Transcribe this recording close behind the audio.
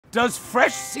Does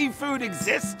fresh seafood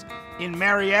exist in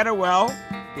Marietta? Well,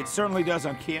 it certainly does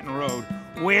on Canton Road,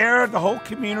 where the whole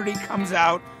community comes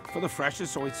out for the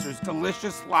freshest oysters,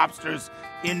 delicious lobsters,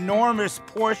 enormous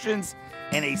portions,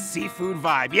 and a seafood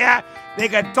vibe. Yeah, they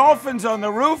got dolphins on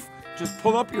the roof. Just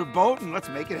pull up your boat and let's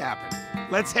make it happen.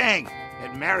 Let's hang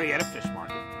at Marietta Fish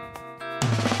Market.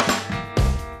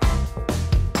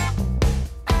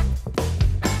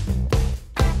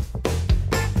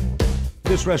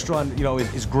 This restaurant,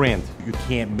 is grand. You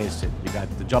can't miss it. You got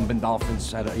the jumping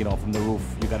dolphins, from the roof.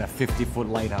 You got a 50-foot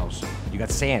lighthouse. You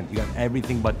got sand. You got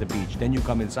everything but the beach. Then you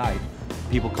come inside.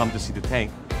 People come to see the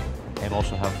tank and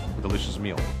also have a delicious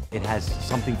meal. It has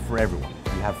something for everyone.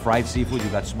 You have fried seafood. You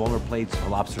got smaller plates,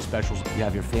 lobster specials. You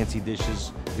have your fancy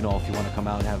dishes. If you want to come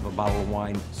out and have a bottle of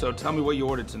wine. So tell me what you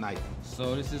ordered tonight.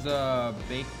 So this is a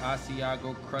baked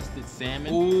Asiago crusted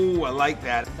salmon. Ooh, I like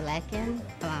that. Blackened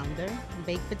flounder,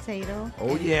 baked potato.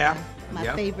 Oh yeah. My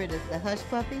favorite is the hush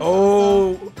puppy.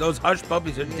 Oh, those hush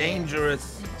puppies are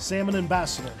dangerous. Salmon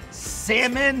ambassador.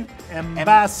 Salmon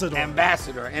ambassador.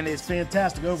 Ambassador, and it's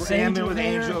fantastic. Over salmon angel with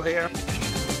hair. angel hair.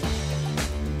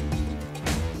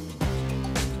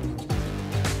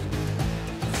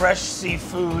 Fresh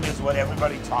seafood is what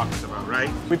everybody talks about,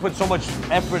 right? We put so much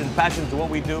effort and passion into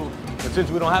what we do, but since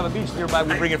we don't have a beach nearby,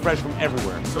 we bring it fresh from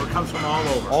everywhere. So it comes from all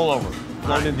over. All over.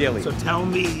 London daily. So tell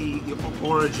me the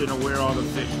origin of where all the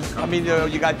fish come you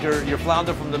got your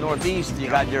flounder from the Northeast, you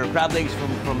got your crab legs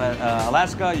from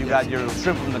Alaska, you got your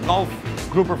shrimp from the Gulf,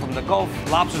 grouper from the Gulf,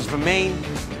 lobsters from Maine,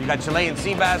 you got Chilean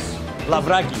sea bass,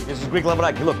 lavraki. This is Greek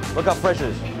lavraki. Look how fresh it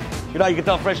is. You know how you can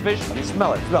tell fresh fish? I mean,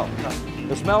 smell it.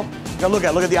 The smell? You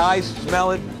gotta look at the eyes, smell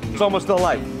it. It's almost still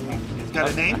alive. It's got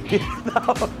a name?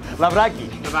 No, lavraki.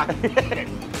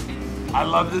 I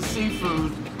love the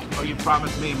seafood. Oh, you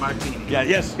promised me martini. Yeah,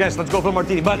 yes, let's go for a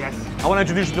martini. But yes. I want to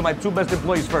introduce you to my two best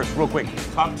employees first, real quick.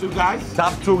 Top two guys?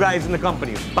 Top two guys in the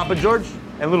company. Papa George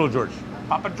and Little George.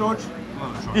 Papa George?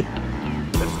 Little George.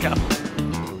 Let's go.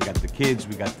 We got the kids,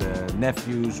 we got the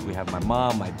nephews, we have my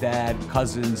mom, my dad,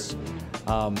 cousins.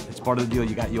 It's part of the deal.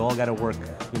 You all got to work,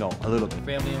 a little bit.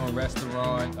 Family-owned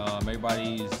restaurant.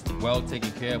 Everybody's well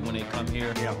taken care of when they come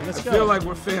here. Yeah, I feel like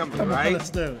we're family, right? Let's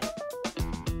do it.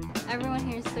 Everyone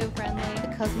here is so friendly.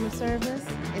 The customer service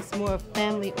is more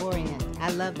family-oriented.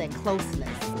 I love that closeness.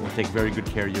 We'll take very good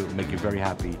care of you, make you very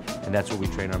happy, and that's what we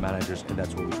train our managers, and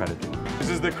that's what we try to do. This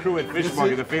is the crew at Fish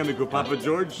Market, the family group. Papa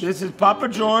George. This is Papa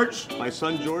George. My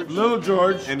son George. Little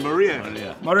George. And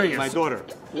Maria. Maria. My daughter.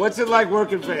 What's it like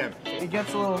working for him? It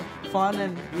gets a little fun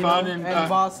and and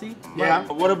bossy. Yeah.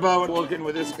 What about working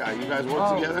with this guy? You guys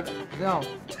work together? No.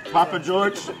 Papa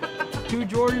George? Two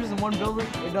Georges in one building.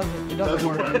 It doesn't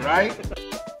work. Right?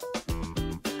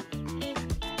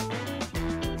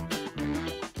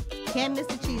 Can't miss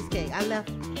the cheesecake. I left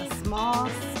a small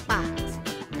spot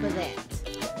for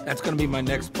that. That's gonna be my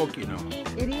next book, It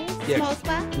is? Yeah. Small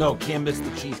spot? No, can't miss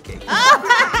the cheesecake.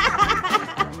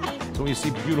 So when you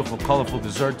see beautiful, colorful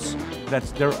desserts,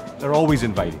 they're always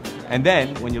inviting. And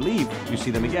then when you leave, you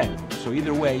see them again. So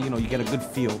either way, you get a good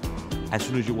feel as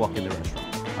soon as you walk in the restaurant.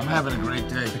 I'm having a great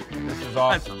day. This is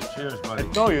awesome. Cheers, buddy. I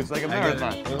told you, it's like a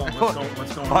marathon.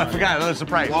 What's going Oh, I on? forgot, another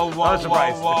surprise. Whoa, Another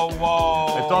surprise.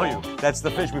 whoa. I told you, that's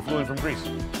the fish we flew in from Greece.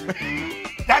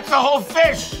 That's the whole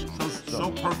fish.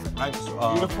 So perfect, right?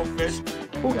 So beautiful fish.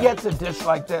 Who gets a dish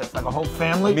like this? Like a whole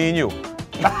family? Me and you.